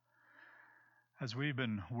As we've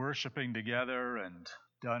been worshiping together and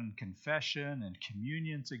done confession and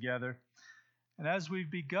communion together, and as we've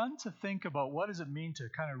begun to think about what does it mean to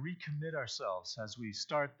kind of recommit ourselves as we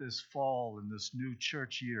start this fall in this new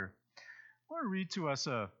church year, I want to read to us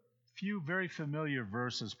a few very familiar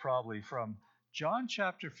verses probably from John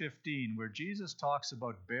chapter 15, where Jesus talks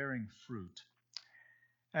about bearing fruit.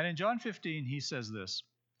 And in John 15, he says this,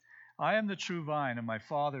 "I am the true vine, and my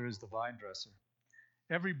Father is the vine dresser.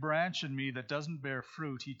 Every branch in me that doesn't bear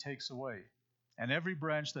fruit, he takes away. And every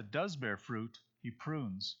branch that does bear fruit, he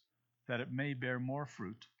prunes, that it may bear more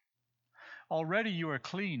fruit. Already you are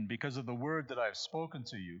clean because of the word that I have spoken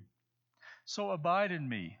to you. So abide in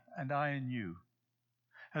me, and I in you.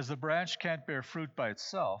 As the branch can't bear fruit by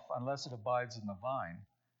itself unless it abides in the vine,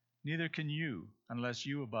 neither can you unless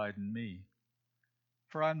you abide in me.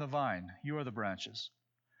 For I am the vine, you are the branches.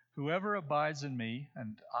 Whoever abides in me,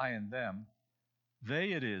 and I in them,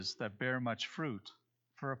 they it is that bear much fruit,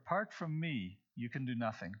 for apart from me you can do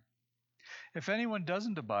nothing. If anyone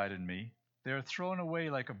doesn't abide in me, they are thrown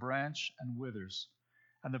away like a branch and withers,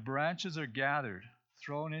 and the branches are gathered,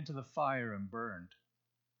 thrown into the fire and burned.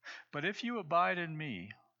 But if you abide in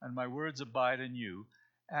me, and my words abide in you,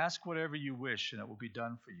 ask whatever you wish, and it will be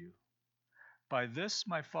done for you. By this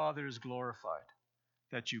my Father is glorified,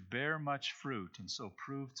 that you bear much fruit, and so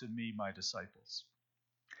prove to me my disciples."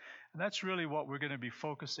 And that's really what we're going to be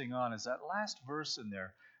focusing on, is that last verse in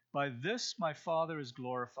there. By this my Father is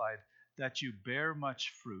glorified, that you bear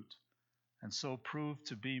much fruit, and so prove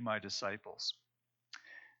to be my disciples.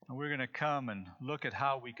 And we're going to come and look at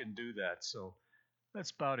how we can do that. So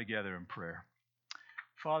let's bow together in prayer.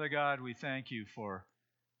 Father God, we thank you for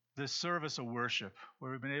this service of worship,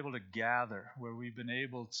 where we've been able to gather, where we've been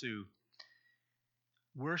able to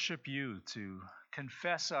worship you, to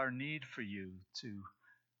confess our need for you, to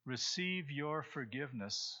receive your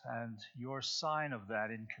forgiveness and your sign of that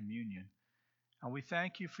in communion. And we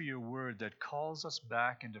thank you for your word that calls us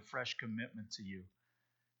back into fresh commitment to you.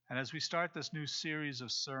 And as we start this new series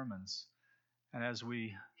of sermons, and as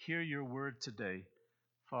we hear your word today,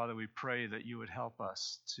 Father, we pray that you would help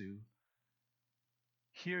us to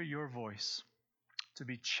hear your voice, to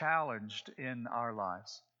be challenged in our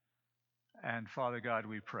lives. And Father God,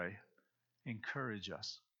 we pray, encourage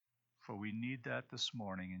us, for we need that this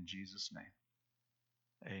morning in Jesus' name.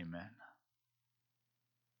 Amen.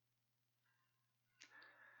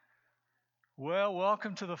 Well,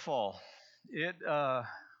 welcome to the fall.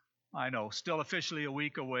 I know, still officially a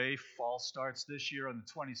week away. Fall starts this year on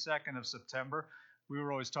the 22nd of September. We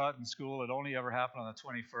were always taught in school it only ever happened on the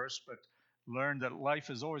 21st, but learned that life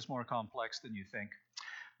is always more complex than you think.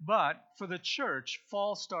 But for the church,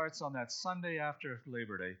 fall starts on that Sunday after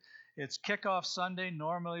Labor Day. It's kickoff Sunday.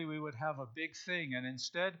 Normally we would have a big thing, and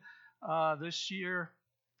instead this year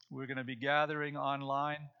we're going to be gathering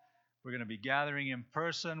online. We're going to be gathering in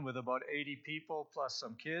person with about 80 people plus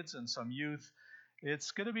some kids and some youth.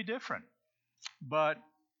 It's going to be different, but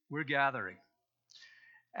we're gathering.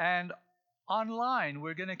 And online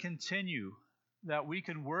we're going to continue that we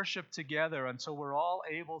can worship together until we're all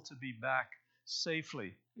able to be back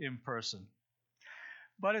safely in person.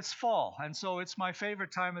 But it's fall, and so it's my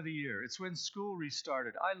favorite time of the year. It's when school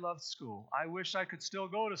restarted. I loved school. I wish I could still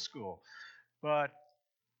go to school, but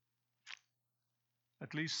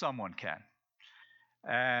at least someone can.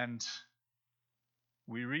 And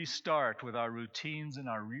we restart with our routines and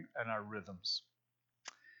our rhythms.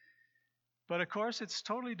 But of course, it's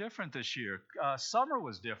totally different this year. Summer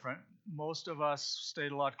was different. Most of us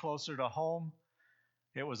stayed a lot closer to home.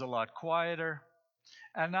 It was a lot quieter.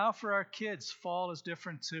 And now for our kids, fall is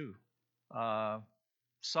different too.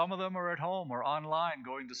 Some of them are at home or online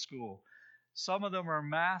going to school. Some of them are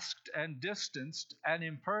masked and distanced and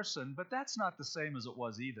in person, but that's not the same as it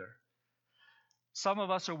was either. Some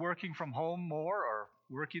of us are working from home more or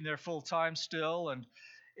working there full time still, and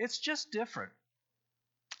it's just different.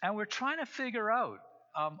 And we're trying to figure out,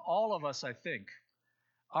 all of us, I think,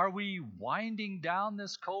 are we winding down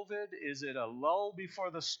this COVID? Is it a lull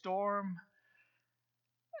before the storm?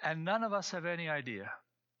 And none of us have any idea.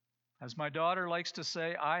 As my daughter likes to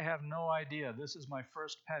say, I have no idea. This is my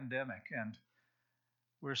first pandemic, and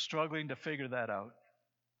we're struggling to figure that out.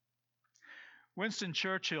 Winston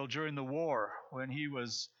Churchill, during the war, when he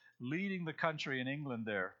was leading the country in England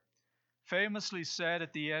there, famously said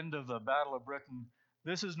at the end of the Battle of Britain,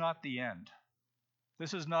 "This is not the end.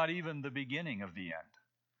 This is not even the beginning of the end,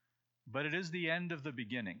 but it is the end of the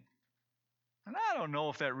beginning." And I don't know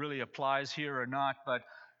if that really applies here or not,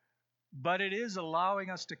 but it is allowing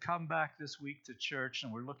us to come back this week to church,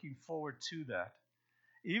 and we're looking forward to that.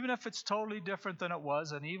 Even if it's totally different than it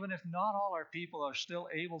was, and even if not all our people are still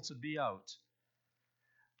able to be out,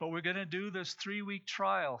 But we're going to do this 3-week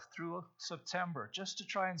trial through September just to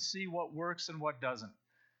try and see what works and what doesn't,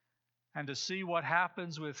 and to see what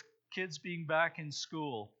happens with kids being back in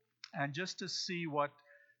school, and just to see what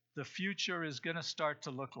the future is going to start to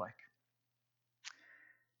look like.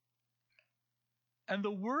 And the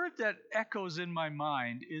word that echoes in my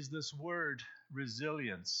mind is this word,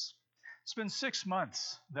 resilience. It's been 6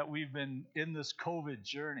 months that we've been in this COVID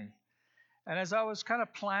journey. And as I was kind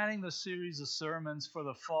of planning the series of sermons for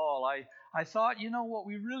the fall, I thought, what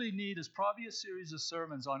we really need is probably a series of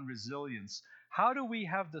sermons on resilience. How do we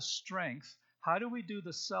have the strength? How do we do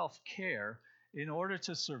the self-care in order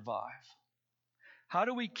to survive? How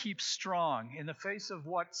do we keep strong in the face of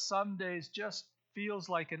what some days just feels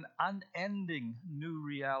like an unending new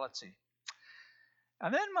reality?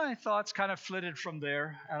 And then my thoughts kind of flitted from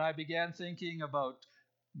there, and I began thinking about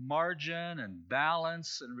margin and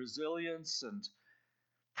balance and resilience. And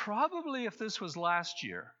probably if this was last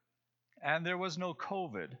year and there was no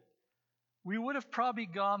COVID, we would have probably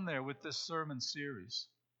gone there with this sermon series.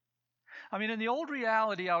 I mean, in the old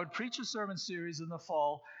reality, I would preach a sermon series in the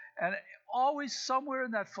fall, and always somewhere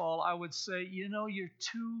in that fall, I would say, you're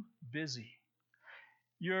too busy.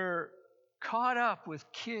 You're caught up with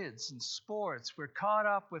kids and sports. We're caught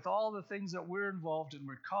up with all the things that we're involved in.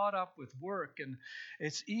 We're caught up with work, and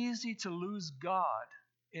it's easy to lose God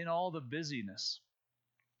in all the busyness.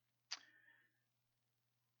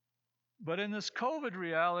 But in this COVID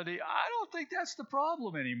reality, I don't think that's the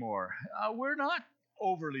problem anymore. We're not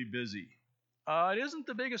overly busy. It isn't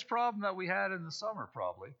the biggest problem that we had in the summer,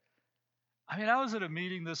 probably. I mean, I was at a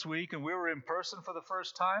meeting this week, and we were in person for the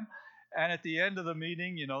first time. And at the end of the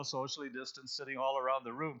meeting, socially distanced, sitting all around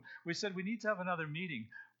the room, we said, we need to have another meeting.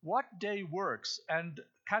 What day works? And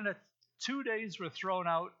kind of 2 days were thrown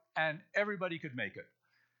out, and everybody could make it.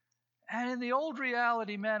 And in the old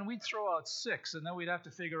reality, man, we'd throw out 6, and then we'd have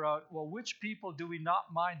to figure out, well, which people do we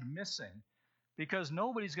not mind missing? Because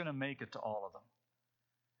nobody's going to make it to all of them.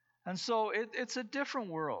 And so it's a different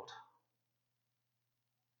world.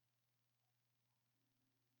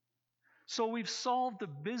 So we've solved the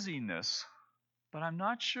busyness, but I'm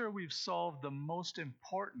not sure we've solved the most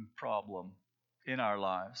important problem in our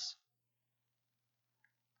lives.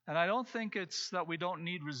 And I don't think it's that we don't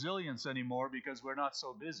need resilience anymore because we're not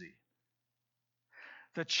so busy.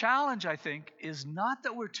 The challenge, I think, is not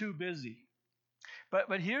that we're too busy.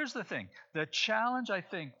 But here's the thing. The challenge, I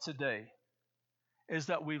think, today is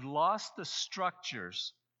that we've lost the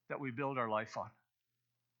structures that we build our life on.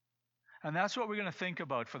 And that's what we're going to think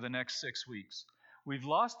about for the next 6 weeks. We've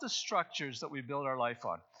lost the structures that we build our life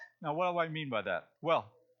on. Now, what do I mean by that? Well,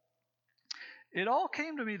 it all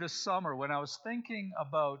came to me this summer when I was thinking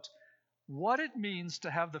about what it means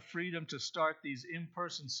to have the freedom to start these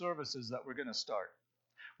in-person services that we're going to start.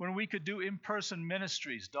 When we could do in-person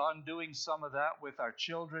ministries, Don doing some of that with our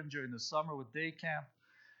children during the summer with day camp,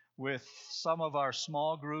 with some of our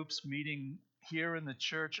small groups meeting here in the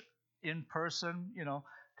church in person,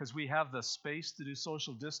 because we have the space to do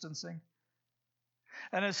social distancing.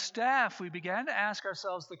 And as staff, we began to ask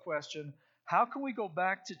ourselves the question, how can we go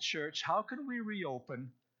back to church? How can we reopen?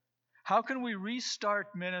 How can we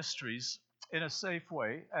restart ministries in a safe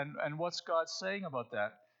way? And what's God saying about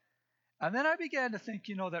that? And then I began to think,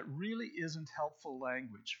 that really isn't helpful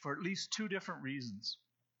language for at least 2 different reasons.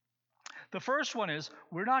 The first one is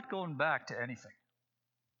we're not going back to anything.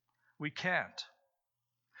 We can't.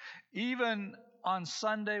 Even on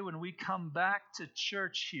Sunday when we come back to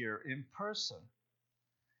church here in person,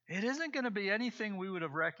 it isn't going to be anything we would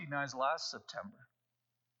have recognized last September,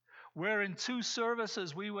 where in 2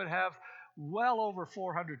 services we would have well over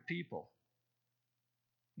 400 people.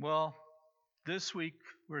 Well, this week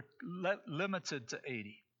we're limited to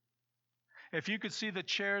 80. If you could see the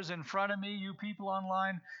chairs in front of me, you people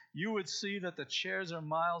online, you would see that the chairs are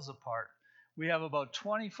miles apart. We have about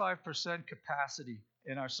 25% capacity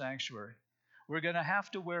in our sanctuary. We're going to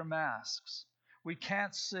have to wear masks. We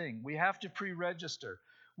can't sing. We have to pre-register.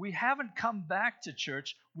 We haven't come back to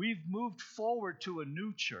church. We've moved forward to a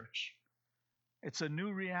new church. It's a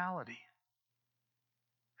new reality.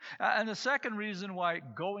 And the second reason why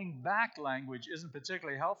going back language isn't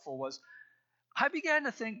particularly helpful was I began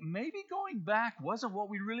to think maybe going back wasn't what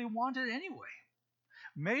we really wanted anyway.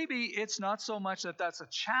 Maybe it's not so much that that's a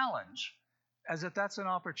challenge as that that's an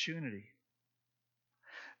opportunity.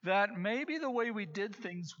 That maybe the way we did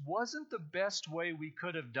things wasn't the best way we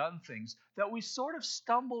could have done things, that we sort of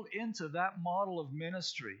stumbled into that model of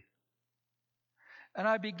ministry. And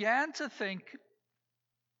I began to think,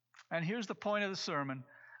 and here's the point of the sermon,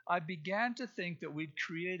 I began to think that we'd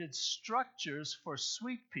created structures for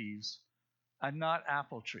sweet peas and not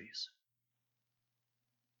apple trees.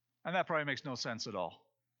 And that probably makes no sense at all.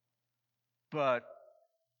 But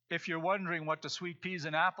if you're wondering what the sweet peas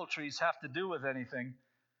and apple trees have to do with anything,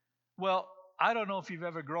 well, I don't know if you've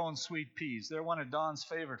ever grown sweet peas. They're one of Don's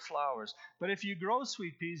favorite flowers. But if you grow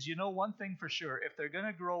sweet peas, you know one thing for sure. If they're going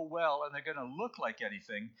to grow well and they're going to look like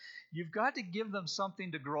anything, you've got to give them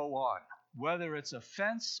something to grow on, whether it's a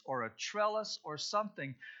fence or a trellis or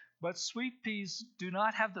something. But sweet peas do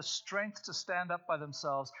not have the strength to stand up by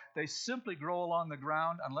themselves. They simply grow along the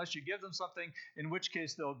ground unless you give them something, in which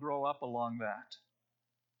case they'll grow up along that.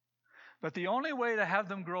 But the only way to have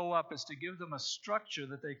them grow up is to give them a structure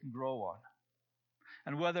that they can grow on.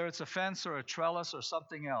 And whether it's a fence or a trellis or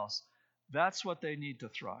something else, that's what they need to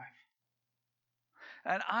thrive.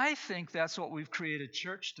 And I think that's what we've created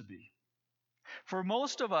church to be. For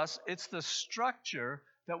most of us, it's the structure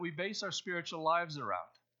that we base our spiritual lives around.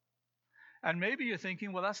 And maybe you're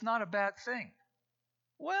thinking, well, that's not a bad thing.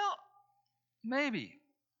 Well, maybe.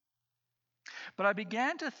 But I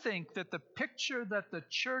began to think that the picture that the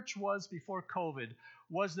church was before COVID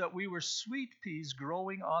was that we were sweet peas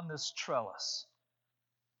growing on this trellis.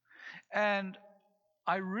 And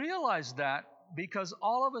I realized that because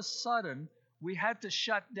all of a sudden we had to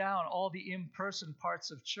shut down all the in-person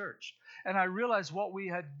parts of church. And I realized what we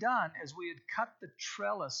had done is we had cut the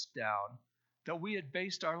trellis down that we had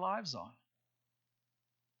based our lives on.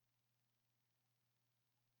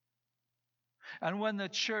 And when the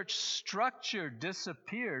church structure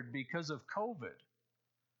disappeared because of COVID,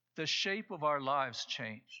 the shape of our lives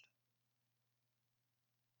changed.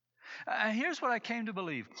 And here's what I came to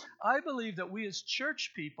believe. I believe that we as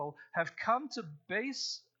church people have come to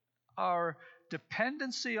base our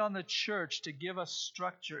dependency on the church to give us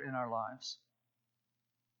structure in our lives.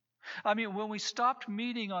 I mean, when we stopped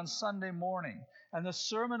meeting on Sunday morning and the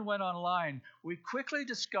sermon went online, we quickly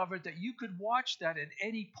discovered that you could watch that at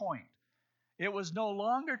any point. It was no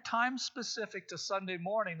longer time specific to Sunday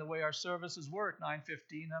morning the way our services were at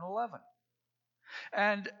 9:15 and 11.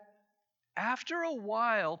 And after a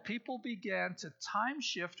while, people began to time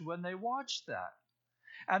shift when they watched that.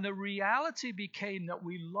 And the reality became that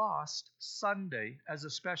we lost Sunday as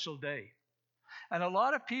a special day. And a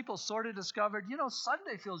lot of people sort of discovered,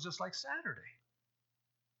 Sunday feels just like Saturday.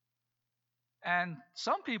 And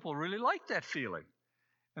some people really liked that feeling.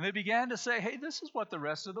 And they began to say, hey, this is what the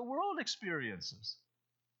rest of the world experiences.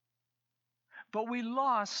 But we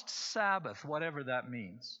lost Sabbath, whatever that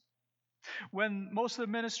means. When most of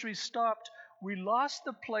the ministries stopped, we lost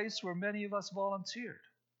the place where many of us volunteered.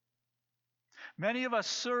 Many of us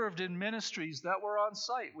served in ministries that were on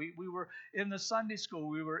site. We were in the Sunday school.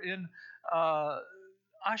 We were in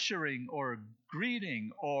ushering or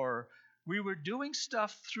greeting, or we were doing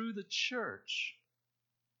stuff through the church.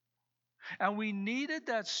 And we needed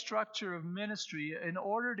that structure of ministry in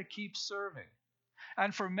order to keep serving.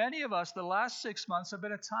 And for many of us, the last 6 months have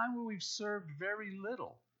been a time where we've served very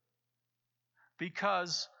little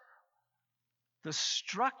because the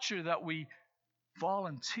structure that we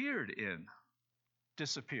volunteered in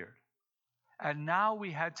disappeared. And now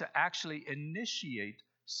we had to actually initiate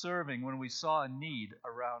serving when we saw a need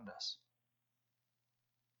around us.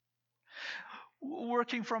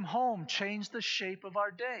 Working from home changed the shape of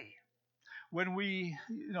our day. When we,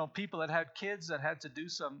 people that had kids that had to do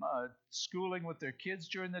some schooling with their kids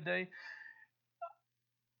during the day,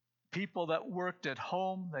 people that worked at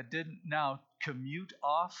home that didn't now commute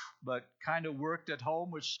off, but kind of worked at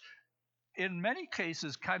home, which in many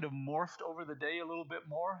cases kind of morphed over the day a little bit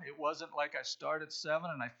more. It wasn't like I start at 7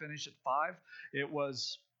 and I finish at 5. It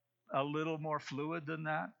was a little more fluid than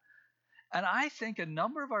that. And I think a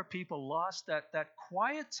number of our people lost that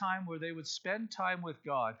quiet time where they would spend time with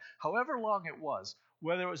God, however long it was,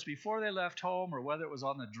 whether it was before they left home or whether it was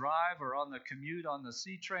on the drive or on the commute on the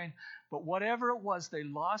C train. But whatever it was, they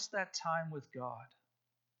lost that time with God.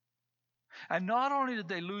 And not only did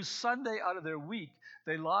they lose Sunday out of their week,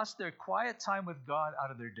 they lost their quiet time with God out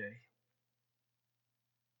of their day.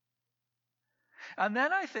 And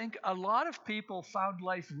then I think a lot of people found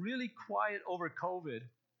life really quiet over COVID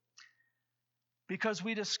because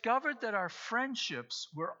we discovered that our friendships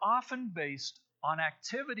were often based on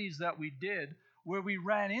activities that we did where we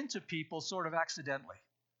ran into people sort of accidentally.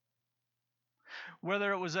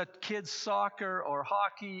 Whether it was at kids' soccer or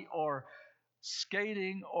hockey or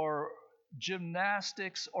skating or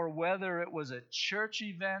gymnastics, or whether it was at church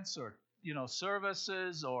events or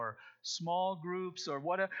services or small groups or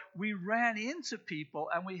whatever, we ran into people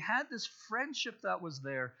and we had this friendship that was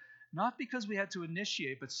there, not because we had to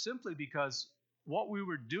initiate, but simply because what we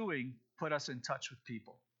were doing put us in touch with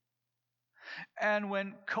people. And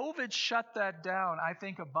when COVID shut that down, I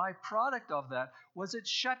think a byproduct of that was it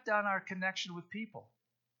shut down our connection with people.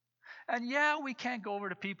 And yeah, we can't go over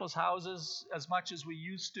to people's houses as much as we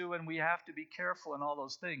used to, and we have to be careful and all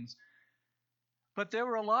those things. But there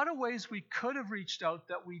were a lot of ways we could have reached out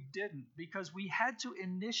that we didn't, because we had to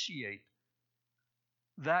initiate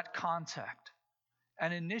that contact.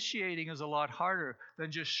 And initiating is a lot harder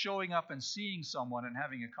than just showing up and seeing someone and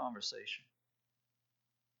having a conversation.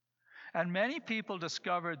 And many people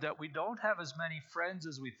discovered that we don't have as many friends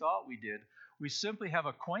as we thought we did. We simply have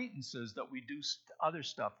acquaintances that we do other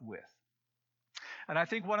stuff with. And I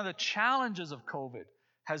think one of the challenges of COVID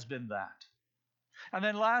has been that. And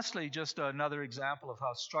then lastly, just another example of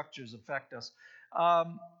how structures affect us.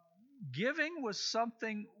 Giving was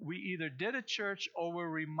something we either did at church or were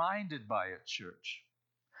reminded by at church.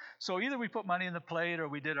 So either we put money in the plate or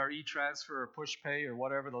we did our e-transfer or push pay or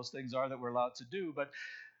whatever those things are that we're allowed to do.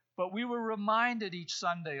 But we were reminded each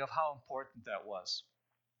Sunday of how important that was.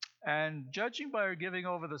 And judging by our giving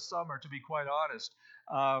over the summer, to be quite honest,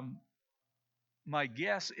 my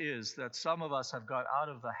guess is that some of us have got out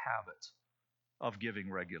of the habit of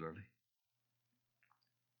giving regularly.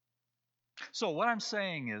 So what I'm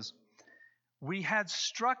saying is, we had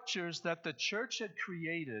structures that the church had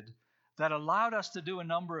created that allowed us to do a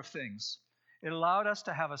number of things. It allowed us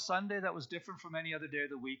to have a Sunday that was different from any other day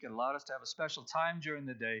of the week. It allowed us to have a special time during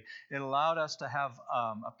the day. It allowed us to have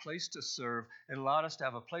a place to serve. It allowed us to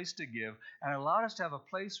have a place to give. And it allowed us to have a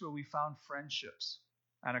place where we found friendships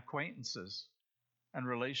and acquaintances and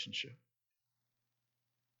relationship.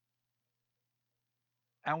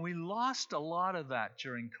 And we lost a lot of that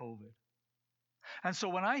during COVID. And so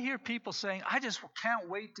when I hear people saying, I just can't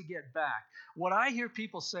wait to get back, what I hear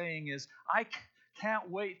people saying is, I can't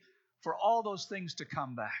wait for all those things to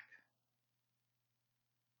come back.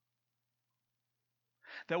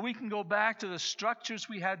 That we can go back to the structures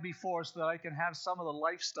we had before so that I can have some of the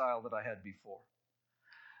lifestyle that I had before.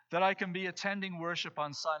 That I can be attending worship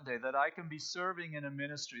on Sunday, that I can be serving in a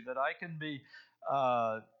ministry, that I can be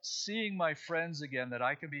seeing my friends again, that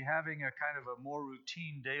I can be having a kind of a more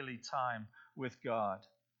routine daily time with God.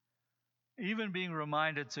 Even being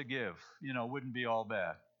reminded to give, wouldn't be all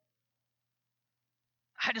bad.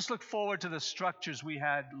 I just look forward to the structures we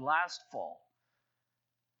had last fall.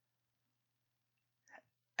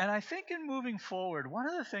 And I think in moving forward, one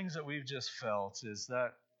of the things that we've just felt is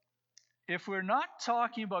that if we're not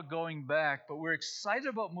talking about going back, but we're excited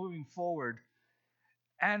about moving forward,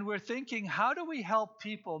 and we're thinking, how do we help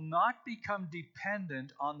people not become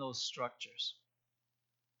dependent on those structures?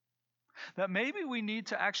 That maybe we need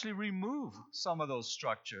to actually remove some of those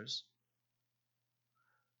structures.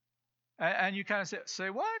 And you kind of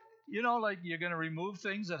say, what? Like you're going to remove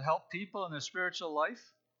things that help people in their spiritual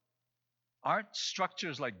life? Aren't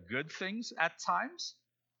structures like good things at times?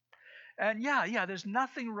 And yeah, there's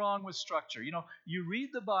nothing wrong with structure. You read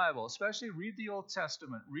the Bible, especially read the Old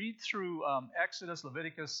Testament, read through Exodus,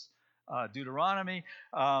 Leviticus, Deuteronomy,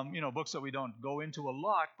 books that we don't go into a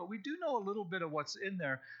lot, but we do know a little bit of what's in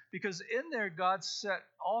there, because in there God set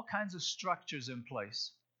all kinds of structures in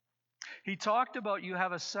place. He talked about you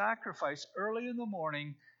have a sacrifice early in the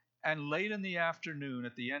morning and late in the afternoon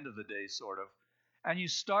at the end of the day, sort of. And you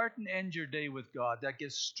start and end your day with God. That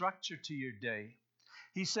gives structure to your day.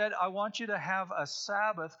 He said, I want you to have a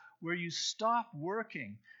Sabbath where you stop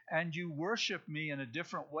working and you worship me in a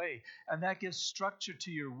different way. And that gives structure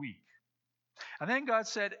to your week. And then God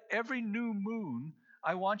said, every new moon,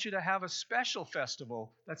 I want you to have a special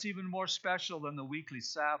festival that's even more special than the weekly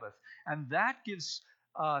Sabbath. And that gives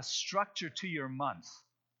structure to your month.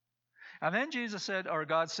 And then Jesus said, or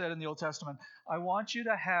God said in the Old Testament, I want you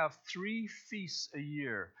to have 3 feasts a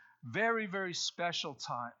year, very, very special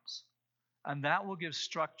times. And that will give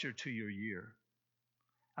structure to your year.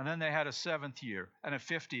 And then they had a 7th year and a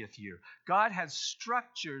 50th year. God had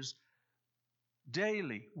structures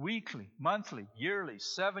daily, weekly, monthly, yearly,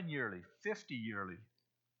 7 yearly, 50 yearly.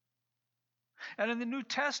 And in the New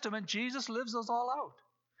Testament, Jesus lives those all out.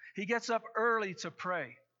 He gets up early to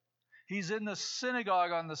pray. He's in the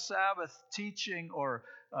synagogue on the Sabbath teaching or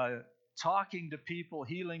talking to people,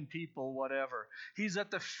 healing people, whatever. He's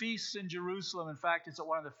at the feasts in Jerusalem. In fact, it's at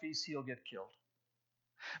one of the feasts he'll get killed.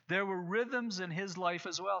 There were rhythms in his life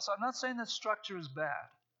as well. So I'm not saying that structure is bad.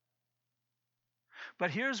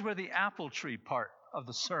 But here's where the apple tree part of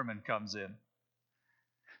the sermon comes in.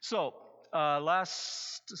 So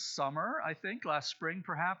last summer, I think, last spring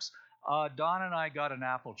perhaps, Don and I got an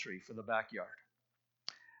apple tree for the backyard.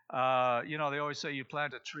 They always say you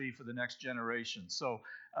plant a tree for the next generation. So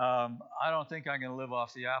I don't think I'm going to live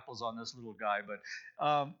off the apples on this little guy, but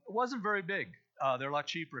it wasn't very big. They're a lot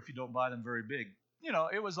cheaper if you don't buy them very big.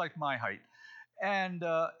 It was like my height. And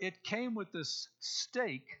it came with this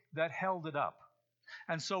stake that held it up.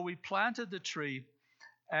 And so we planted the tree,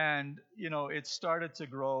 and it started to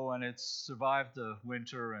grow, and it survived the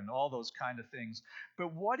winter and all those kind of things.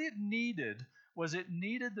 But what it needed was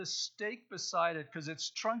the stake beside it, because its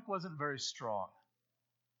trunk wasn't very strong,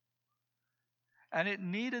 and it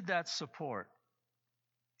needed that support.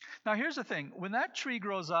 Now here's the thing: when that tree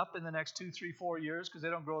grows up in the next 2, 3, 4 years, because they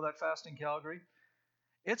don't grow that fast in Calgary,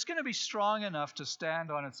 it's going to be strong enough to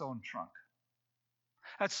stand on its own trunk.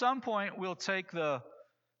 At some point, we'll take the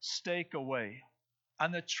stake away,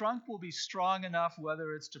 and the trunk will be strong enough,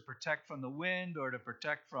 whether it's to protect from the wind or to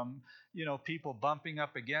protect from, people bumping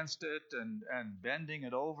up against it and bending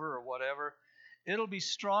it over or whatever. It'll be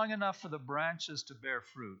strong enough for the branches to bear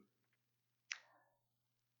fruit.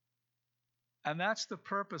 And that's the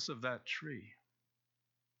purpose of that tree.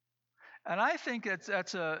 And I think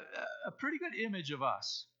that's a pretty good image of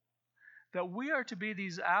us, that we are to be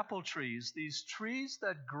these apple trees, these trees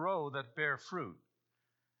that grow, that bear fruit.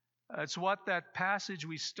 It's what that passage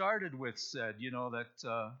we started with said,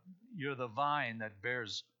 that you're the vine that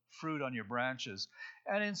bears fruit on your branches.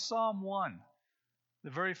 And in Psalm 1,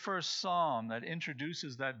 the very first psalm that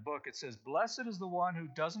introduces that book, it says, "Blessed is the one who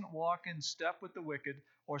doesn't walk in step with the wicked,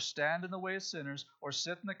 or stand in the way of sinners, or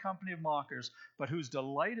sit in the company of mockers, but whose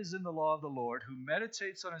delight is in the law of the Lord, who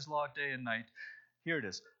meditates on his law day and night." Here it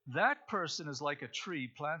is. "That person is like a tree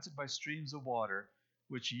planted by streams of water,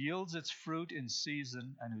 which yields its fruit in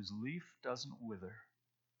season, and whose leaf doesn't wither,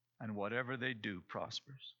 and whatever they do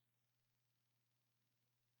prospers."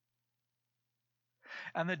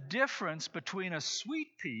 And the difference between a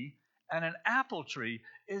sweet pea and an apple tree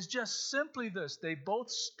is just simply this: they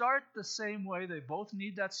both start the same way, they both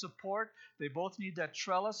need that support, they both need that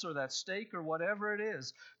trellis or that stake or whatever it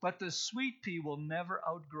is, but the sweet pea will never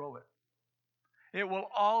outgrow it. It will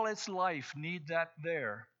all its life need that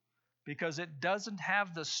there, because it doesn't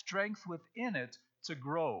have the strength within it to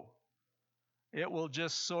grow. It will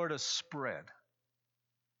just sort of spread.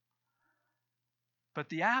 But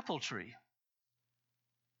the apple tree,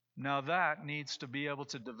 now that needs to be able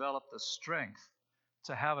to develop the strength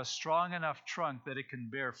to have a strong enough trunk that it can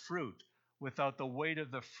bear fruit without the weight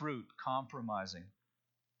of the fruit compromising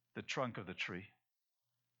the trunk of the tree.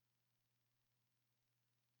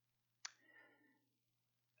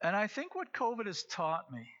 And I think what COVID has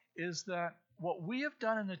taught me is that what we have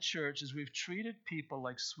done in the church is we've treated people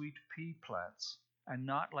like sweet pea plants and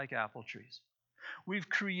not like apple trees. We've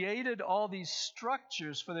created all these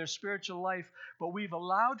structures for their spiritual life, but we've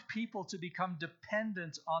allowed people to become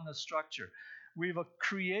dependent on the structure. We've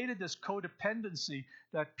created this codependency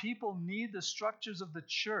that people need the structures of the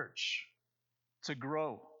church to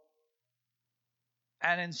grow.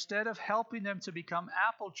 And instead of helping them to become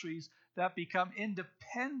apple trees that become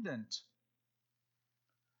independent,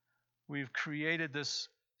 we've created this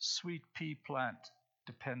sweet pea plant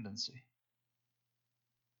dependency.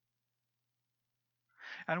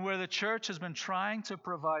 And where the church has been trying to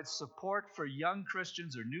provide support for young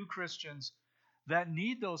Christians or new Christians that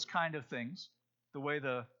need those kind of things, the way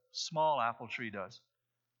the small apple tree does,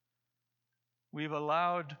 we've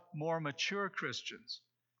allowed more mature Christians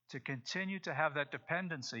to continue to have that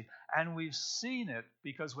dependency. And we've seen it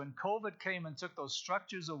because when COVID came and took those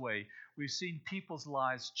structures away, we've seen people's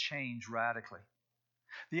lives change radically.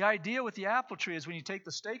 The idea with the apple tree is when you take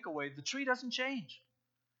the stake away, the tree doesn't change.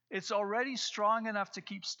 It's already strong enough to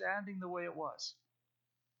keep standing the way it was.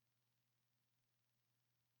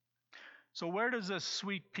 So where does this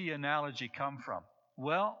sweet pea analogy come from?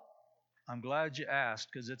 Well, I'm glad you asked,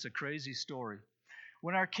 because it's a crazy story.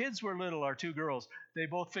 When our kids were little, our two girls, they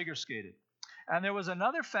both figure skated. And there was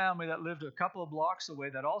another family that lived a couple of blocks away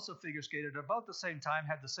that also figure skated at about the same time,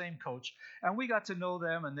 had the same coach. And we got to know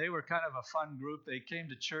them, and they were kind of a fun group. They came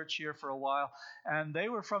to church here for a while, and they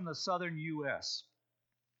were from the southern U.S.,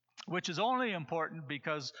 which is only important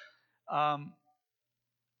because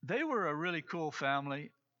they were a really cool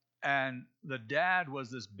family. And the dad was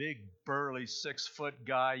this big, burly, 6-foot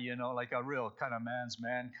guy, like a real kind of man's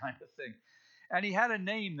man kind of thing. And he had a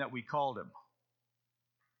name that we called him,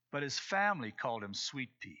 but his family called him Sweet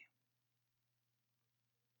Pea.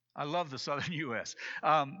 I love the southern U.S.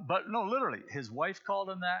 But no, literally, his wife called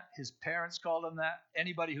him that. His parents called him that.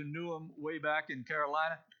 Anybody who knew him way back in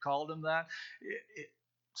Carolina called him that.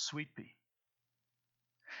 Sweet Pea.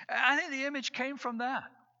 I think the image came from that.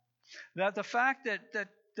 That the fact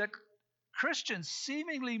that Christians,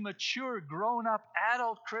 seemingly mature, grown-up,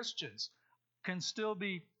 adult Christians, can still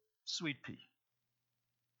be sweet pea.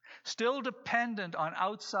 Still dependent on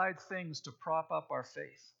outside things to prop up our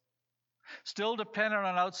faith. Still dependent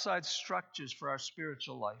on outside structures for our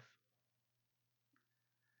spiritual life.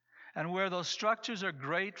 And where those structures are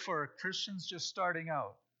great for Christians just starting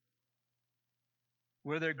out,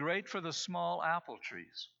 where they're great for the small apple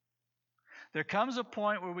trees, there comes a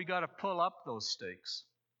point where we got to pull up those stakes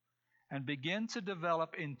and begin to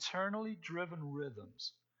develop internally driven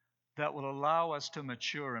rhythms that will allow us to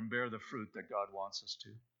mature and bear the fruit that God wants us to.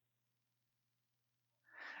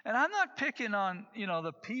 And I'm not picking on,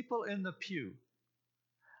 the people in the pew.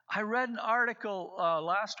 I read an article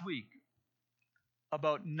last week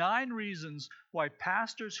about 9 reasons why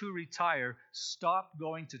pastors who retire stop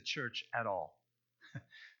going to church at all.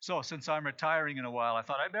 So since I'm retiring in a while, I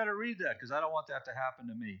thought I better read that because I don't want that to happen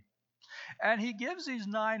to me. And he gives these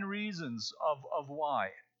 9 reasons of why.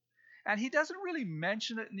 And he doesn't really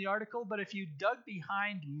mention it in the article, but if you dug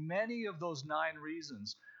behind many of those 9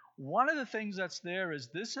 reasons, one of the things that's there is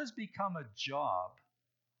this has become a job.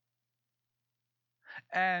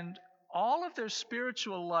 And all of their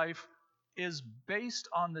spiritual life is based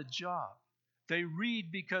on the job. They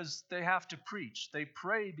read because they have to preach. They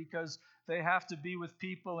pray because they have to be with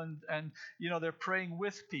people and they're praying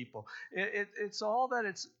with people. It's all that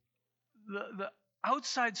it's the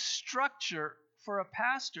outside structure for a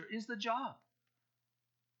pastor is the job.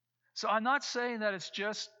 So I'm not saying that it's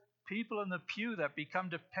just people in the pew that become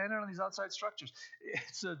dependent on these outside structures.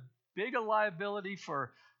 It's a big liability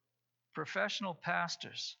for professional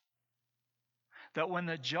pastors that when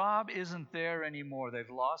the job isn't there anymore, they've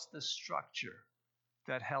lost the structure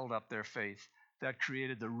that held up their faith, that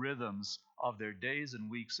created the rhythms of their days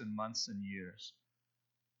and weeks and months and years.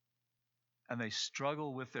 And they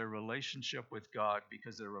struggle with their relationship with God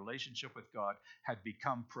because their relationship with God had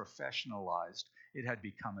become professionalized. It had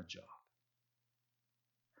become a job.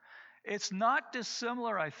 It's not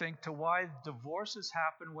dissimilar, I think, to why divorces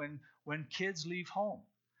happen when kids leave home.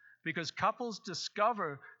 Because couples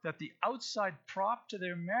discover that the outside prop to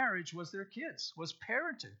their marriage was their kids, was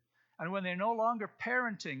parenting. And when they're no longer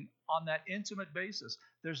parenting on that intimate basis,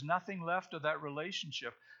 there's nothing left of that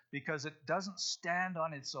relationship because it doesn't stand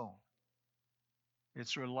on its own.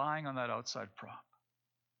 It's relying on that outside prop.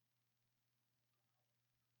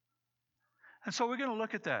 And so we're going to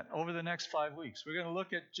look at that over the next 5 weeks. We're going to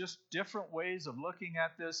look at just different ways of looking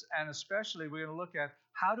at this, and especially we're going to look at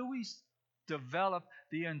how do we develop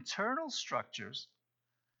the internal structures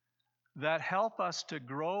that help us to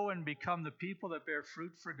grow and become the people that bear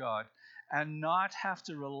fruit for God and not have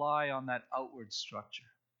to rely on that outward structure.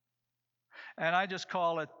 And I just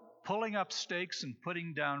call it pulling up stakes and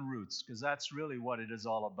putting down roots, because that's really what it is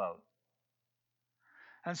all about.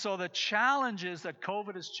 And so the challenge is that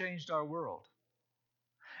COVID has changed our world.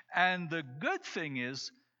 And the good thing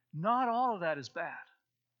is, not all of that is bad.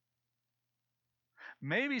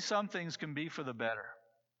 Maybe some things can be for the better.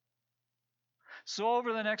 So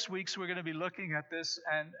over the next weeks, we're going to be looking at this,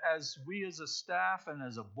 and as we as a staff and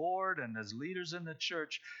as a board and as leaders in the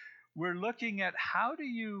church, we're looking at how do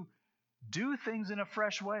you do things in a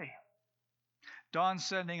fresh way. Don's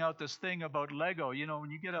sending out this thing about Lego.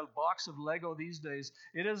 When you get a box of Lego these days,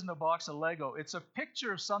 it isn't a box of Lego. It's a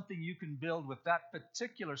picture of something you can build with that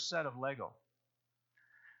particular set of Lego.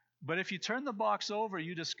 But if you turn the box over,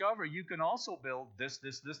 you discover you can also build this,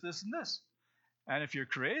 and this. And if you're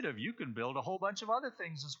creative, you can build a whole bunch of other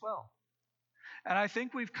things as well. And I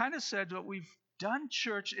think we've kind of said that we've done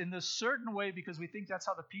church in this certain way because we think that's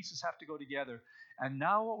how the pieces have to go together. And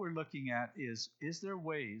now what we're looking at is there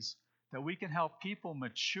ways that we can help people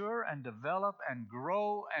mature and develop and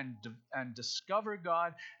grow and discover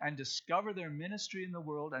God and discover their ministry in the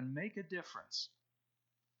world and make a difference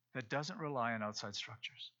that doesn't rely on outside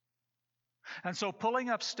structures. And so pulling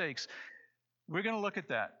up stakes, we're going to look at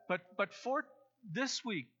that. But for this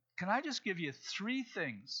week, can I just give you 3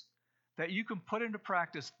 things that you can put into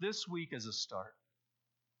practice this week as a start?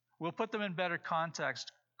 We'll put them in better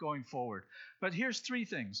context going forward. But here's 3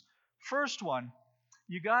 things. First one,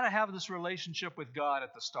 you got to have this relationship with God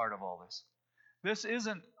at the start of all this. This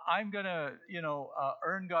isn't, I'm going to,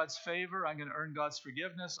 earn God's favor. I'm going to earn God's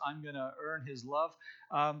forgiveness. I'm going to earn His love.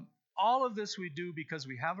 All of this we do because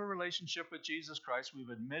we have a relationship with Jesus Christ. We've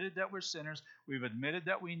admitted that we're sinners. We've admitted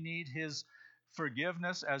that we need His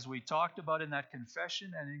forgiveness, as we talked about in that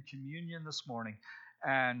confession and in communion this morning.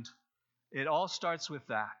 And it all starts with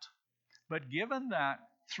that. But given that,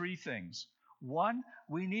 3 things. 1,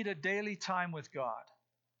 we need a daily time with God.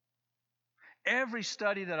 Every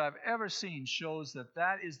study that I've ever seen shows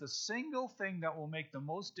that is the single thing that will make the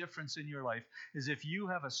most difference in your life, is if you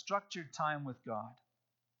have a structured time with God.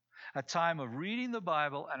 A time of reading the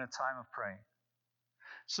Bible and a time of praying.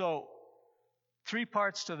 So, 3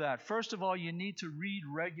 parts to that. First of all, you need to read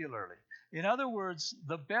regularly. In other words,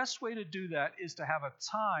 the best way to do that is to have a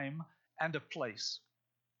time and a place.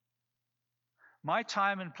 My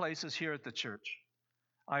time and place is here at the church.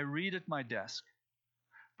 I read at my desk.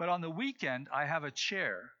 But on the weekend, I have a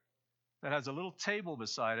chair that has a little table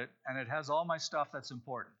beside it, and it has all my stuff that's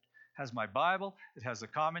important. It has my Bible, it has the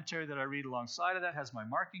commentary that I read alongside of that, it has my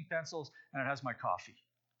marking pencils, and it has my coffee.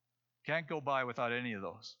 Can't go by without any of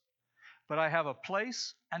those. But I have a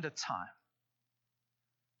place and a time.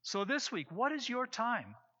 So this week, what is your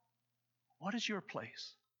time? What is your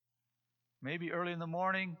place? Maybe early in the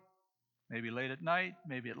morning, maybe late at night,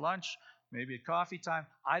 maybe at lunch, maybe at coffee time.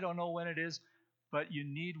 I don't know when it is, but you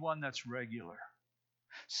need one that's regular.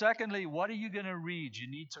 Secondly, what are you going to read? You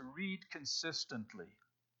need to read consistently.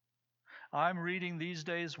 I'm reading these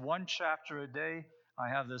days 1 chapter a day. I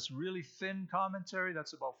have this really thin commentary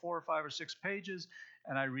that's about 4 or 5 or 6 pages,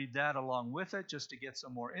 and I read that along with it just to get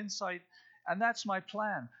some more insight. And that's my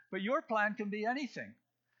plan. But your plan can be anything.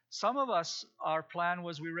 Some of us, our plan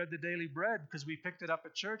was we read the Daily Bread because we picked it up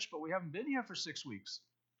at church, but we haven't been here for 6 weeks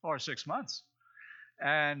or 6 months.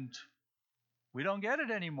 And we don't get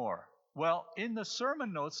it anymore. Well, in the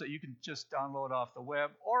sermon notes that you can just download off the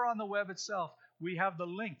web or on the web itself, we have the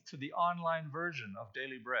link to the online version of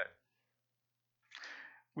Daily Bread.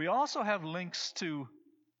 We also have links to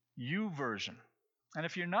YouVersion. And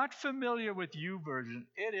if you're not familiar with YouVersion,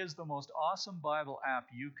 it is the most awesome Bible app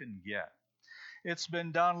you can get. It's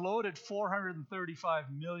been downloaded 435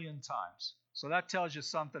 million times. So that tells you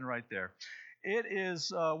something right there. It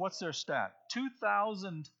is, what's their stat?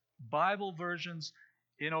 2,000 Bible versions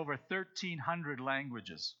in over 1,300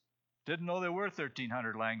 languages. Didn't know there were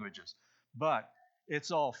 1,300 languages. But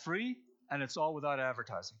it's all free and it's all without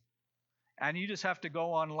advertising. And you just have to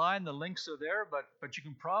go online. The links are there, but you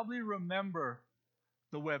can probably remember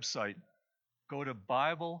the website. Go to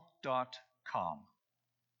Bible.com.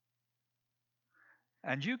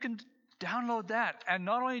 And you can download that. And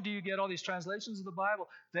not only do you get all these translations of the Bible,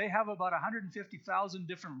 they have about 150,000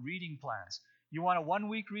 different reading plans. You want a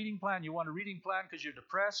 1-week reading plan, you want a reading plan because you're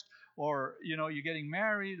depressed, or you're getting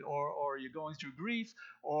married, or you're going through grief,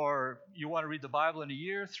 or you want to read the Bible in a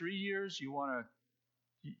year, 3 years,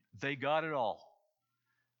 they got it all.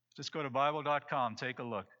 Just go to Bible.com, take a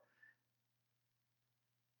look.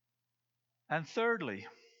 And thirdly,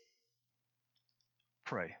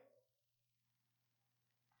 pray.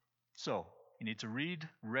 So, you need to read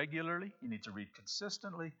regularly, you need to read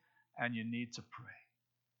consistently, and you need to pray.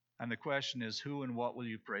 And the question is, who and what will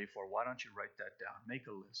you pray for? Why don't you write that down? Make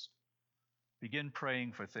a list. Begin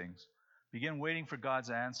praying for things. Begin waiting for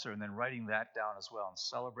God's answer and then writing that down as well and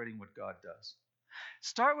celebrating what God does.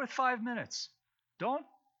 Start with 5 minutes.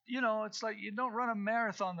 It's like you don't run a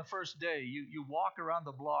marathon the first day. You walk around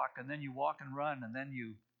the block and then you walk and run and then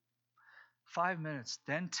 5 minutes,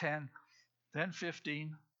 then 10, then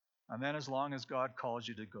 15, and then as long as God calls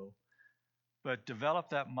you to go. But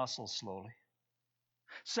develop that muscle slowly.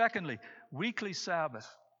 Secondly, weekly Sabbath.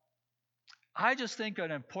 I just think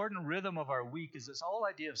an important rhythm of our week is this whole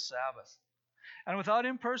idea of Sabbath. And without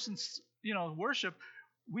in-person, worship,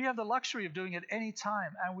 we have the luxury of doing it any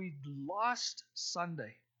time, and we lost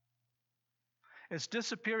Sunday. It's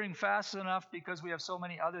disappearing fast enough because we have so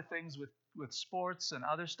many other things with sports and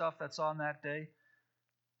other stuff that's on that day.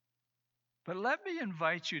 But let me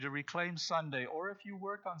invite you to reclaim Sunday, or if you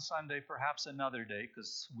work on Sunday, perhaps another day,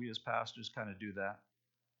 because we as pastors kind of do that.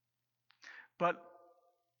 But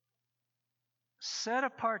set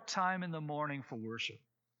apart time in the morning for worship.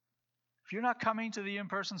 If you're not coming to the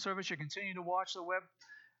in-person service, you're continuing to watch the web,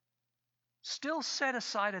 still set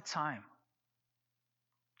aside a time.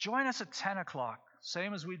 Join us at 10 o'clock,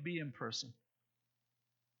 same as we'd be in person.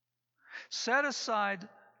 Set aside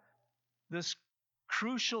this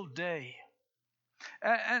crucial day.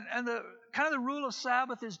 And the kind of the rule of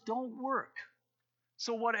Sabbath is don't work.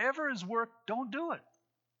 So whatever is work, don't do it.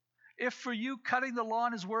 If for you cutting the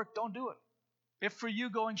lawn is work, don't do it. If for you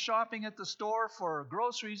going shopping at the store for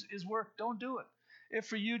groceries is work, don't do it. If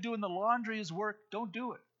for you doing the laundry is work, don't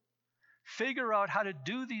do it. Figure out how to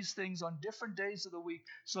do these things on different days of the week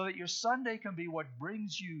so that your Sunday can be what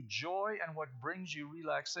brings you joy and what brings you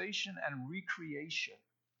relaxation and recreation.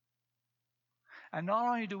 And not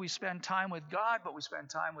only do we spend time with God, but we spend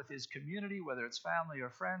time with His community, whether it's family or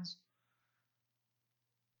friends.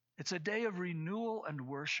 It's a day of renewal and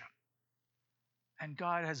worship. And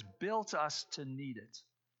God has built us to need it.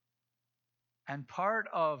 And part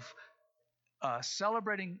of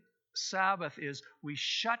celebrating Sabbath is we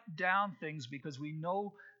shut down things because we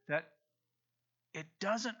know that it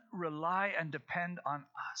doesn't rely and depend on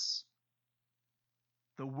us.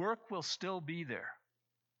 The work will still be there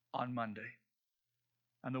on Monday.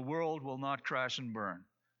 And the world will not crash and burn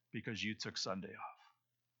because you took Sunday off.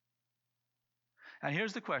 And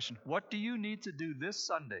here's the question. What do you need to do this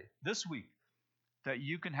Sunday, this week, that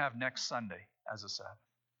you can have next Sunday as a Sabbath?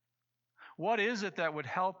 What is it that would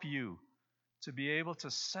help you to be able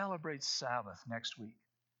to celebrate Sabbath next week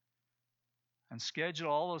and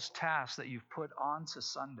schedule all those tasks that you've put onto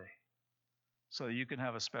Sunday so that you can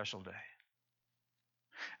have a special day?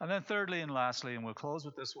 And then thirdly and lastly, and we'll close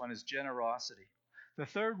with this one, is generosity. The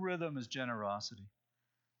third rhythm is generosity.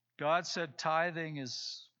 God said tithing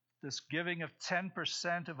is, this giving of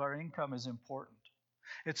 10% of our income is important.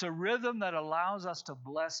 It's a rhythm that allows us to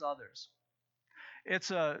bless others.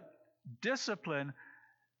 It's a discipline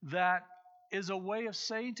that is a way of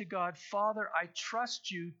saying to God, Father, I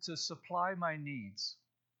trust you to supply my needs.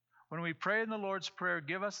 When we pray in the Lord's Prayer,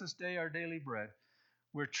 give us this day our daily bread,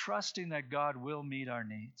 we're trusting that God will meet our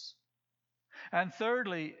needs. And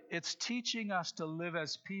thirdly, it's teaching us to live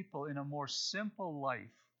as people in a more simple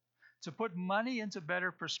life, to put money into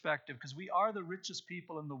better perspective, because we are the richest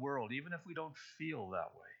people in the world, even if we don't feel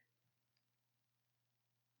that way.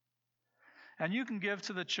 And you can give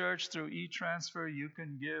to the church through e-transfer, you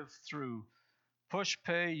can give through push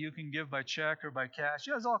pay, you can give by check or by cash.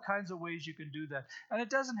 There's all kinds of ways you can do that. And it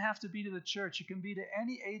doesn't have to be to the church. It can be to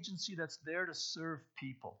any agency that's there to serve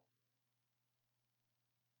people.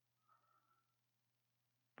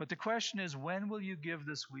 But the question is, when will you give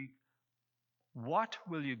this week? What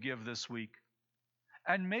will you give this week?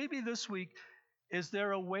 And maybe this week, is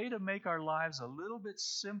there a way to make our lives a little bit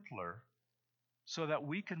simpler so that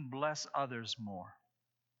we can bless others more?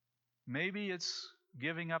 Maybe it's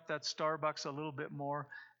giving up that Starbucks a little bit more.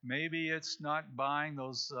 Maybe it's not buying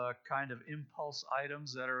those kind of impulse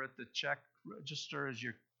items that are at the check register as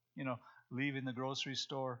you're, leaving the grocery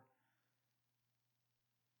store.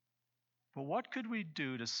 But what could we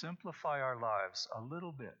do to simplify our lives a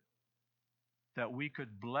little bit that we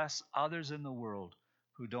could bless others in the world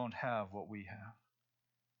who don't have what we have?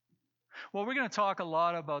 Well, we're going to talk a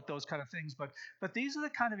lot about those kind of things, but these are the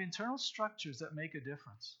kind of internal structures that make a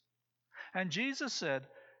difference. And Jesus said,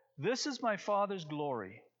 "This is my Father's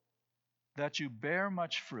glory, that you bear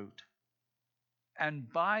much fruit, and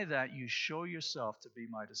by that you show yourself to be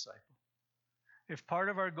my disciple." If part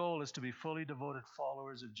of our goal is to be fully devoted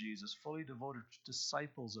followers of Jesus, fully devoted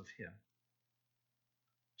disciples of Him,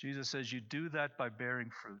 Jesus says you do that by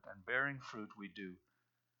bearing fruit. And bearing fruit we do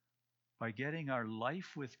by getting our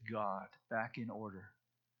life with God back in order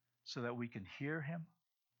so that we can hear Him,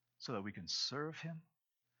 so that we can serve Him,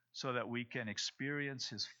 so that we can experience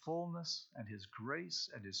His fullness and His grace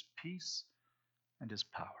and His peace and His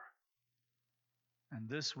power. And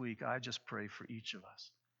this week, I just pray for each of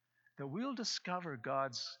us that we'll discover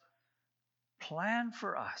God's plan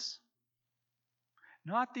for us.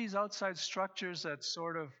 Not these outside structures that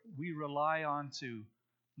sort of we rely on to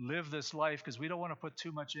live this life because we don't want to put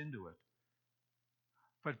too much into it.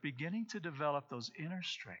 But beginning to develop those inner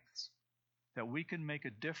strengths that we can make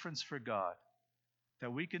a difference for God,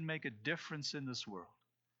 that we can make a difference in this world,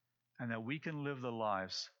 and that we can live the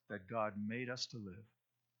lives that God made us to live.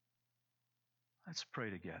 Let's pray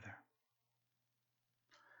together.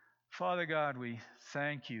 Father God, we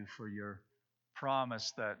thank you for your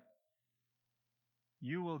promise that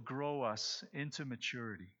you will grow us into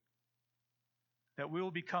maturity, that we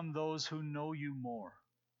will become those who know you more,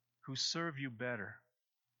 who serve you better,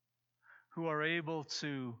 who are able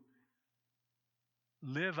to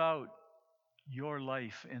live out your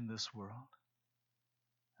life in this world.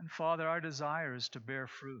 And Father, our desire is to bear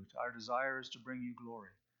fruit. Our desire is to bring you glory.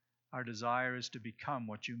 Our desire is to become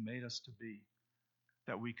what you made us to be,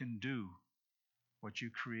 that we can do what you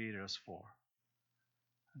created us for.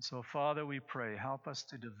 And so, Father, we pray, help us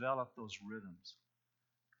to develop those rhythms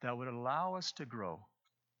that would allow us to grow.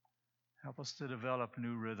 Help us to develop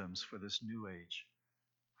new rhythms for this new age.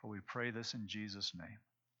 For we pray this in Jesus' name.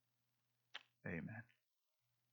 Amen.